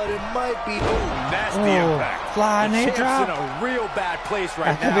 but it might be nasty impact. Flying knee drop. In a real bad place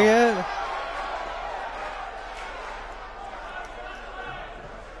right now. That could be it.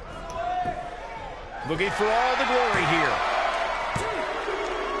 Looking for all the glory here.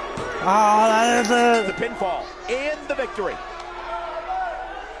 Oh, that is it. The pinfall and the victory.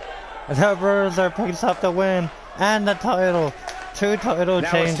 The Bruiser picks up the win and the title. 2 title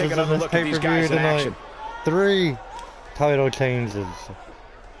changes in this pay-per-view tonight. 3 title changes.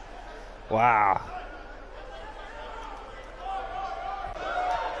 Wow.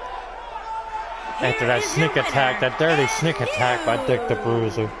 After that sneak attack, that dirty sneak attack by Dick the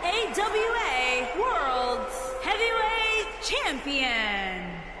Bruiser. AWA World Heavyweight Champion,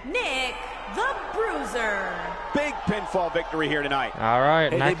 Nick the Bruiser. Big pinfall victory here tonight. All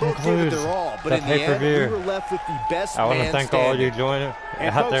right, and that concludes the pay-per-view. We were left with the best I want to thank all you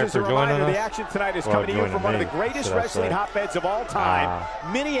out there for joining us. The action tonight is coming to you from one of the greatest wrestling hotbeds of all time,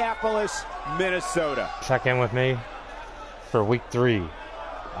 Minneapolis, Minnesota. Check in with me for week 3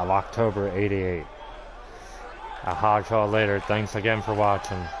 of October '88. I'll hog y'all later. Thanks again for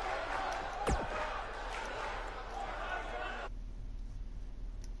watching.